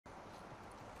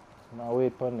Now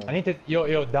wait for him. I need to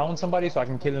yo down somebody so I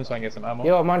can kill him so I can get some ammo.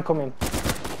 Yo, man coming.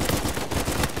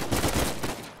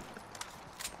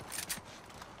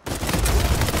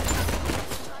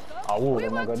 Oh, what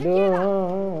am I gonna do?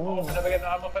 Oh, I never get no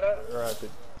ammo for that? Right.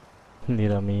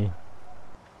 Neither me.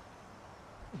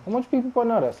 How much people on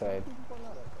the other side?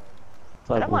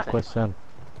 That's a good question.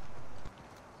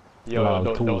 Yo, Wow,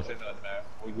 don't say that, man.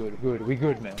 We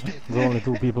good, man. There's only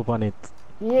 2 people on it.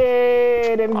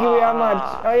 Yeah, them give you a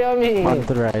match. How you mean? One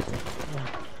to the right.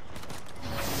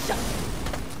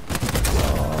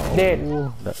 Dead.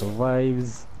 Oh, that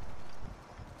revives.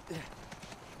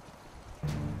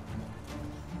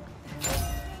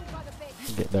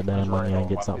 Get that diamond here and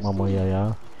get some ammo here,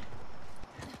 yeah.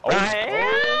 Oh,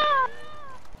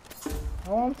 I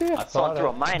want to. Someone threw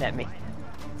a mine at me.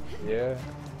 Yeah.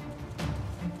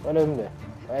 What them there?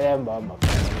 Why them bomb up?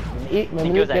 Eat me,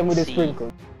 Think eat them it with was the at sea.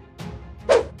 sprinkle.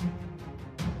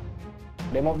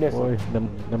 Them up there, Boy, son.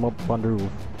 them up on the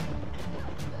roof.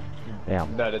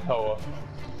 Damn. The tower.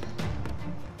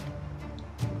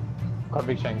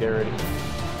 Conviction, get ready.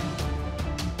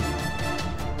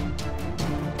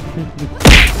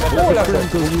 Oh, that's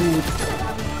it.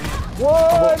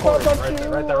 What?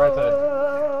 Right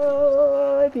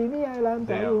there. Pini Island.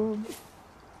 Damn.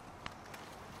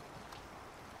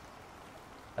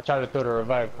 I tried to throw the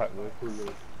revive cut, but too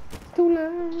late. Too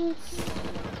late.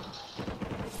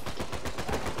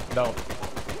 No.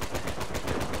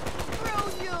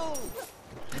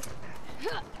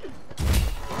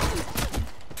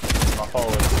 My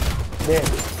forward. Dead.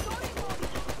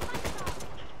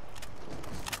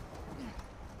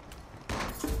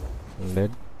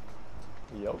 Dead.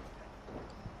 Yup.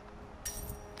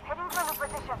 Heading for the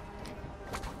position.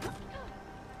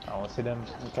 I want to see them.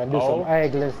 You can do some eye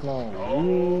glass now. Oh,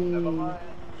 never mind.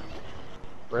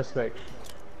 Respect.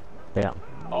 Damn.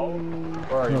 Oh,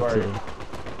 where are you?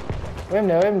 Where them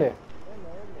there?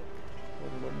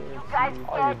 You guys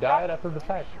Oh, you died after the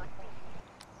fact.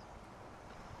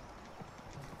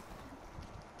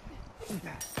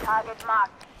 target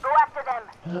marked. Go after them.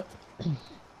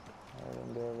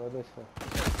 What is that?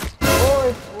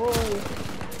 Oh,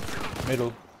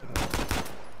 Middle.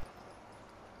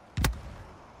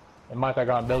 It might have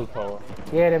gone bell tower.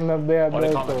 yeah, them a bear Oh,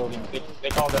 they, belt. they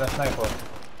called it a sniper.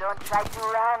 Don't try to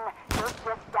run. You'll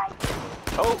just die.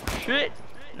 Oh shit!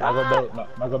 Mago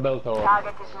bell tower.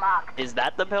 Target is marked. Is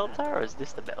that the bell tower or is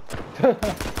this the bell tower?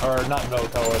 Or not bell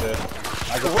tower, the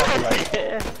Mago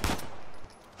like.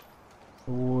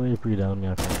 Way pre down me,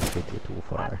 I can't get you too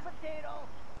far.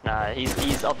 Nah,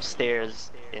 he's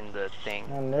upstairs in the thing.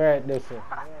 And right there, sir.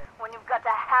 When you've got a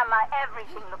hammer,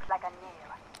 everything looks like a nail.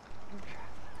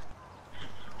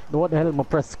 What the hell? I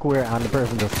press square and the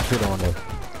person just stood on it.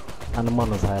 And the man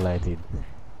was highlighted.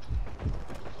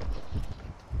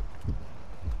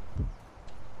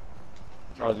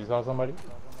 Oh, you saw somebody?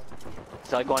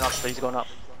 So going up, so he's going up.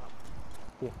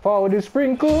 Yeah. Forward the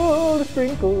sprinkle, the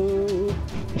sprinkle.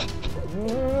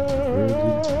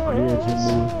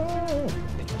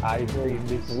 I dream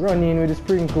this. Run in with the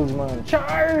sprinkles, man.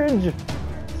 Charge!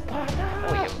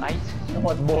 Oh, you ice.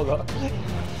 What baller?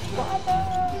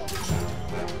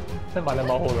 Somebody my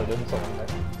holder them something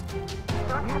like.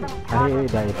 I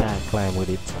hate that you can't climb with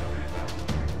it.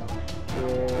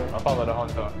 Yeah. I follow the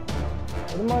hunter.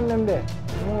 The man them there.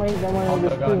 No, ain't the man with the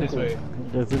Hunter gone this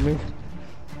sprinkles. way. You see me?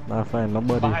 Nah, find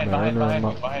nobody. Behind me.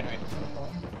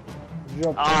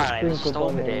 Drop Alright, some just sprinkles over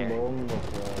on there. them.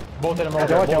 Both of them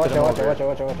Watch over out, there. watch Both out, of them watch out, over watch there. out,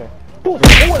 watch out, watch out. Hold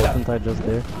Wasn't I just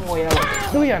there? Oh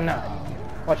yeah, do ya now.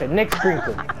 Watch out, next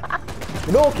sprinkle.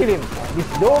 Don't kill him.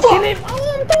 Don't kill him.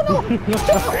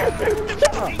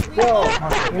 Yo,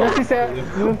 you know she said,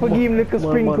 you forgive him little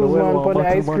sprinkles, man, for the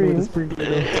ice cream. Is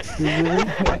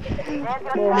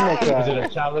it a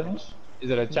challenge? Is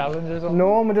it a challenge or something?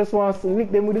 No, I just want to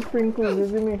lick them with the sprinkles, you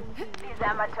see me? These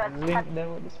amateurs Link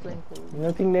them with the sprinkles. You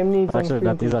don't think them need some Actually,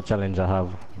 that is sprinkles? a challenge I have.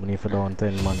 When if you don't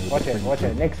 10 man with Watch the it, watch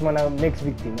it. Next man, next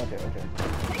victim. Watch it, watch it.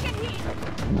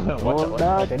 Watch out.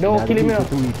 Watch it. Don't kill him now.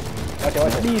 Watch it,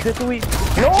 watch it. Easy to eat.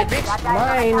 No,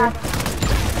 mine.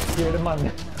 Hear the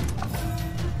man.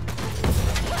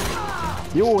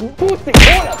 You pussy.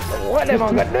 Hold up. What them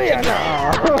on gonna do ya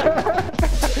now?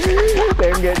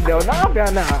 Them get down off ya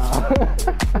now.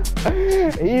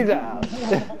 He's out.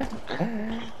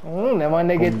 Them man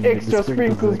they get extra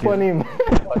sprinkles on him.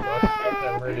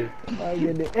 I'm ready. I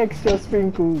get the extra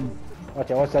sprinkles.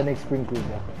 Watch out, watch the next sprinkles.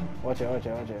 Watch it, watch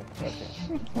it, watch it, watch it.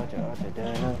 Watch it, watch it.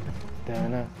 Dana,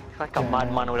 Dana. Like a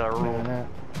madman with a rope.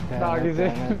 Dog, is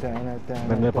it?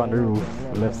 Them up on the roof,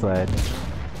 left side.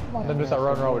 Them just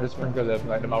run around with the sprinkles,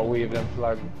 like them I wave them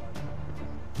flag.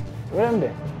 Where am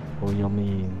they? Oh, you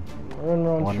mean? Run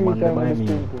around One 3 man times behind with the me.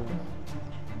 sprinkles.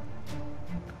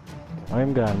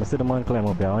 I'm gone. I see the man climb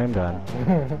up here. I'm gone.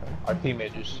 Our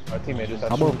teammate just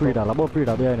has Above Frida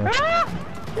behind you.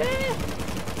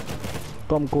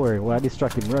 Come Corey, why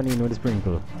distract him? Run in with the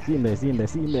sprinkle. See him there.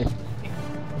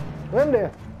 Run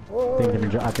there. Oh.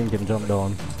 I think him jump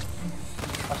down.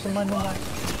 What's the man doing that?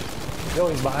 Yo,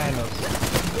 he's behind us.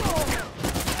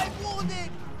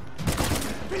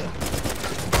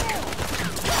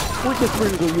 With the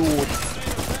sprinkle, you.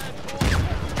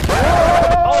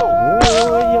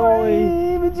 Oh,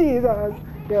 Jesus.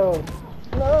 Yo.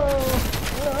 No.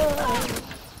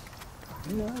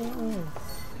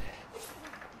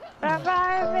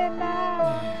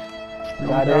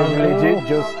 That is legit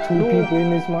just 2 people in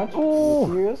this match? You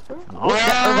serious, bro?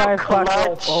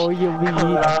 Oh, you mean?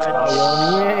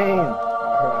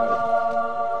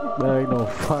 There no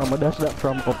farmer dash that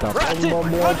from up top.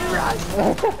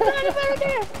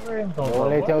 Don't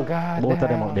let your guard Both of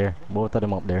them up there. Both of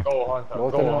them up there. Go Hunter,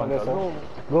 Both of go them up Hunter, there, go.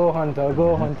 Go Hunter,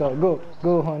 go Hunter, go.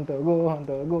 Go Hunter, go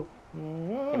Hunter, go.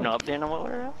 You're not up there no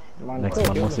more? Man, Next cut.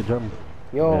 one must jump.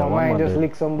 Yo, Yeah, my one mind man just there.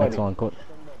 licked somebody. Next one cut.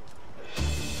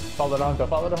 Follow the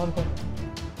Hunter.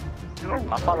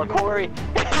 I follow Corey.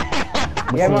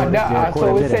 Yeah, man, that,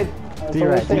 so we said. To your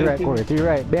right, Corey, to your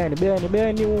right. Behind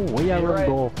you. Where you run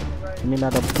go? Me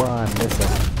not a barn, listen.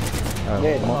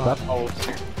 Yeah. Come up top. Oh,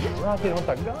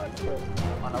 Hunter, God.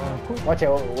 Watch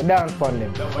out, we dance on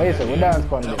them. What you say, we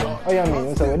dance on them. Oh, you mean,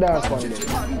 you say we dance on them.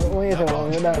 What you say,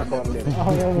 we dance on them.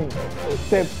 Oh, you mean,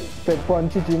 step on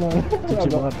Chichi, man.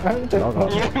 Log on.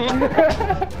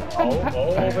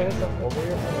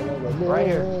 Over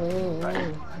here.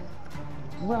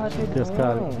 Right here. Just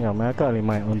call, yeah, I call him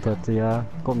my hunter to ya.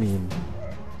 Come in.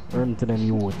 Run to them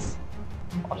youths.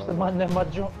 Watch the man never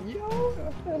jump. Yo,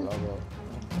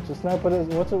 What's a sniper?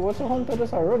 What's a hunter?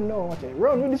 Just a run now. Watch it.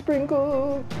 Run with the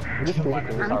sprinkle. With the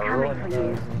sprinkle.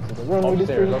 Run with the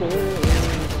sprinkle.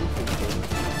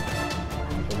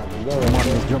 Come on,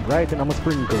 just jump right in, I'm a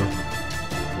sprinkle.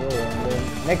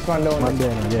 Next one down. Man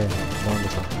there, yeah. Down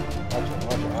this one.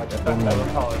 Watch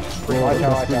out. Watch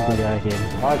out, sprinkle guy again.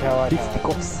 Watch out. Fix the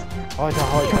cups. Watch out.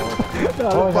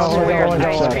 Weird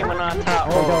ice cream on top.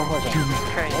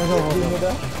 Crazy.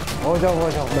 Watch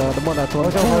out. The one that's on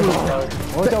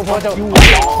Watch out.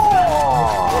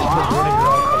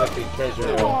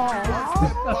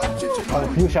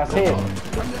 Fuchsia said,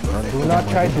 do not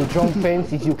try to jump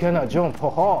fences you cannot jump.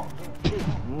 Haha.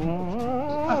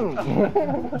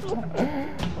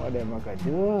 What am I gonna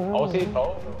do? Oh, see?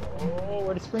 Oh,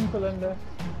 where the sprinkle in there?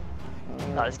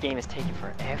 No, this game is taking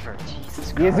forever. Jesus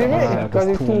You Christ. see me? Yeah, Because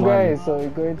that's it's too 2 much. guys, so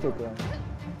it's going to come.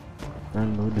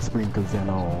 Run with the sprinkles, you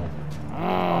know.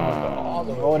 Oh,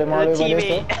 them all over there,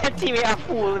 so? Teammate are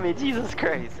fooling me. Jesus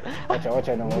Christ. Watch out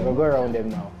now. We're gonna go around them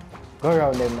now.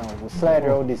 We'll slide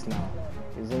around this now.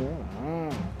 You see me?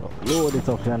 Load it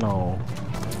up, you know.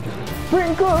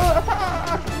 Sprinkle!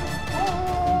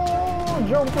 Oh,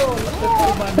 jump round.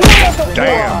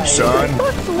 Damn, son.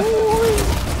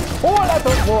 Oh, that's a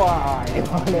boy!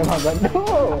 What am I gonna do?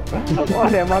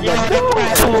 What am I gonna do?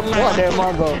 What am I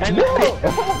gonna do?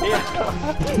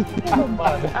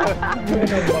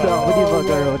 No, we didn't fuck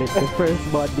around it. The first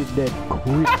man did that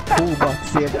quick 2 back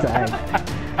same time.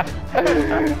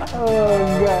 Oh,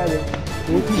 God.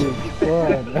 This is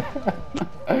fun.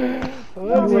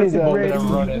 What is that?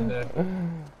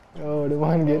 Oh, the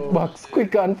one get box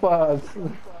quick and fast.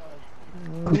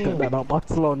 Quicker than a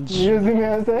box lunch. You see me,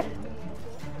 I say?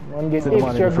 One get So the man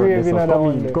extra in front gravy in there, that so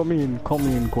one. come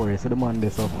in, Corey. So the man there,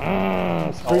 so.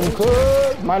 Sprinkle.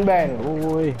 Man bang.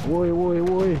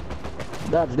 Oi.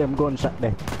 That's them gunshot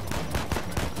there.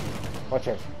 Watch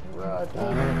it.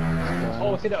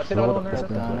 Oh, see that one there?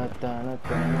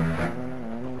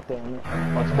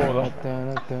 Watch bowler.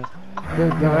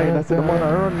 That's the man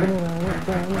around.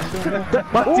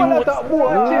 Hold that up,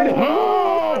 boy.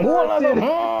 Hold that up.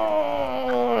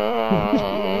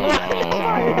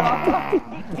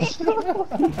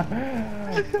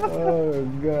 Oh,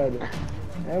 God.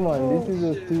 Hey, man, this is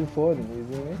just too fun,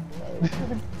 isn't it?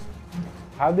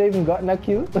 Have they even gotten a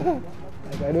kill?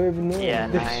 Like, I don't even know. Yeah,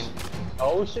 9.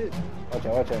 Oh, shit. Watch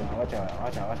out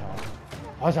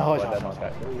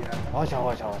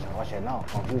now.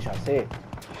 Confusion say.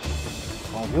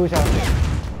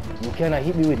 You cannot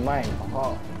hit me with mine.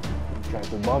 You try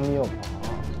to bomb me up.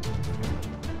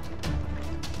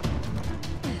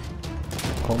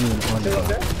 Come in on Still up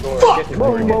there?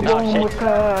 Boom.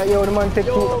 Yo, the man take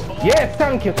 2. Yes,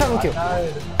 thank you. Hold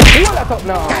that up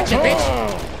now.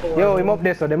 Yo, him up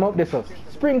there, so them up there, so.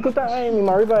 Sprinkle time, him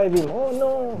a revive him. Oh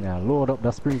no. Yeah, load up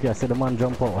the sprinkler. I see the man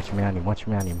jump out. Watch me on him. Watch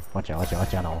out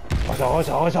now.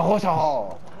 Watch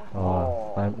out.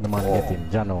 The man get him,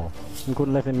 Jano. You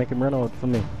couldn't let him make him run out for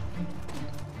me.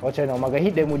 Watch out now, I'm gonna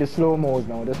hit them with the slow-mos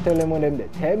now. Just tell them when them there.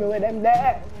 Tell me where them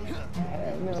there.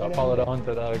 So I follow the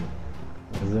hunter, dog.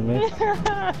 Is it me?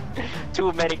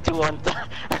 Two medic, two hunter.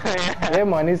 Yeah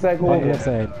man, it's like On over. the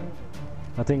side.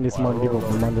 I think this man give up,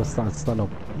 the man just stand up.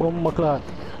 Boom, my clock.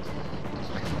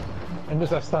 And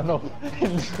just a stand up.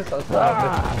 And just a stand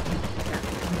up.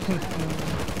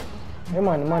 Yeah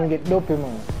man, the man get dopey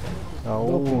man.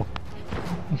 Oh.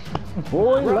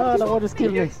 Boy, lad, I want to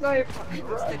kill me.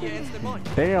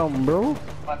 Damn, bro.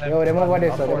 Yo, them over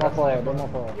there, so them up forward, them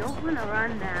up forward. You're gonna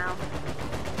run now.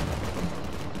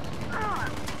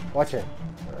 Watch it.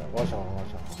 Watch out,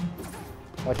 watch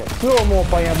out. Watch it. Slow-mo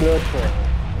for your blood flow.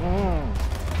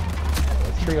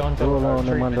 Three hunter. Roll on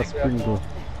the man, the sprinkle.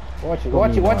 Watch it,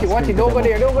 watch it, watch it, watch it. Don't go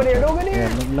there, don't go there, don't go there.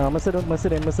 Yeah, no, I see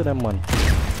them, man.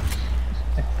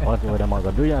 Watch what them are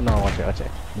gonna do ya now, watch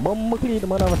it. Bomb clean, the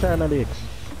man have a China lake.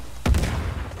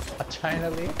 A China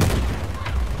league?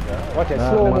 Watch it,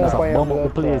 slow-mo for your bomb blood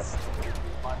up the place.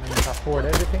 Man, you can afford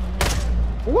everything.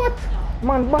 What?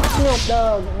 Man, back me up,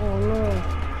 dog. Oh no.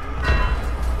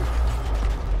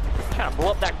 Trying to blow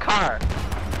up that car.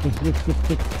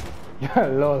 Yeah,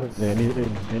 lol. Yeah,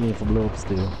 they need to blow up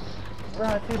still.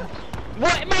 What?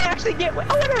 It might actually get. Oh,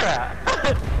 what are that?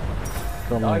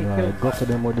 Come on, go for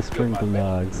them with the sprinkle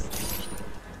dogs.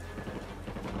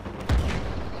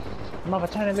 You have a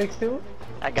China league still?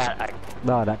 I got.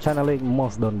 Nah, that China lake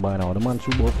must done by now. The man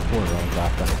should go for 4 rounds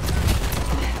after.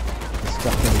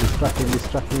 Distracting.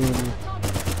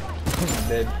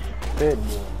 Dead. Dead,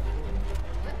 bro.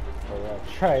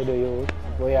 Try the yo.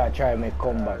 Go yeah, try make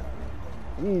comeback.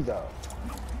 He's out.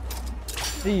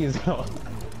 Jeez.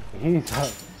 He's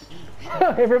out.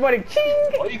 Everybody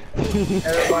ching!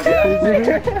 Everybody.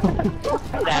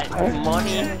 That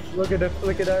money. Look at the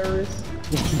iris.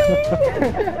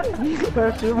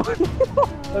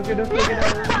 Look at the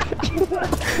iris.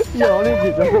 Yo,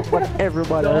 legit, that's what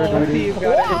everybody heard with it.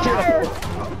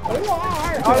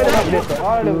 All of them have this,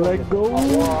 all of them. Let go.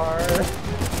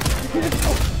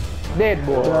 Dead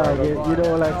boy. Yeah, you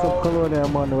know, like some colonial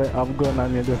man where I've gone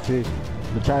and you just see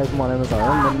the child's man and just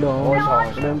run them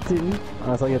down, them thing,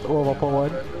 and so get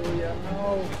overpowered.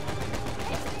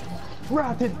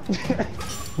 Rotted.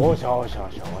 Osha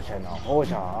now.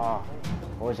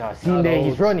 Osha. See there,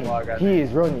 he's running. He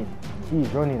is running. He's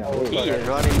running away. He is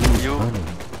running you.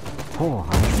 Oh,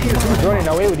 He's running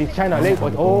away with his China leg,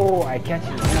 but oh, I catch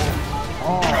him.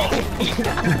 Oh, I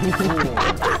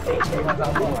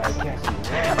catch him.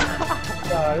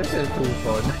 This is too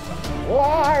fun.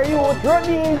 Why are you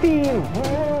running, team?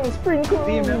 Sprinkle.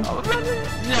 Team, no,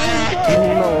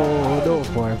 don't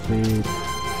forfeit.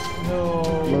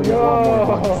 no. You get one more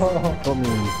box. Come in.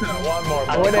 One more.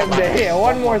 One them there. Here,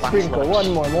 one more sprinkle.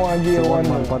 One more. More gear. One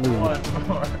more. One more.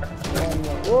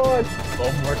 What?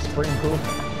 One more sprinkle.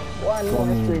 One Come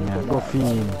more in. sprinkle. Go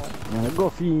fiend. Go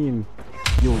fiend.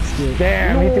 Yo, still.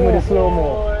 Damn, hit him with the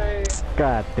slow-mo.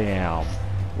 God damn.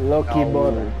 Lucky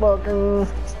motherfucker.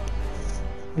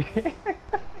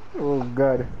 Oh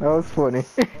god, that was funny.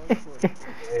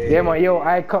 Yeah man, yo,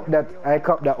 I cop that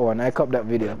one. I cop that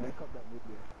video.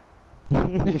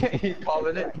 He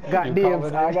calling it. Got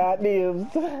dibs, I got dibs.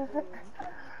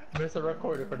 Mr.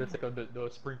 Recorder for the second, the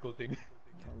sprinkle thing.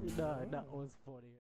 That was funny.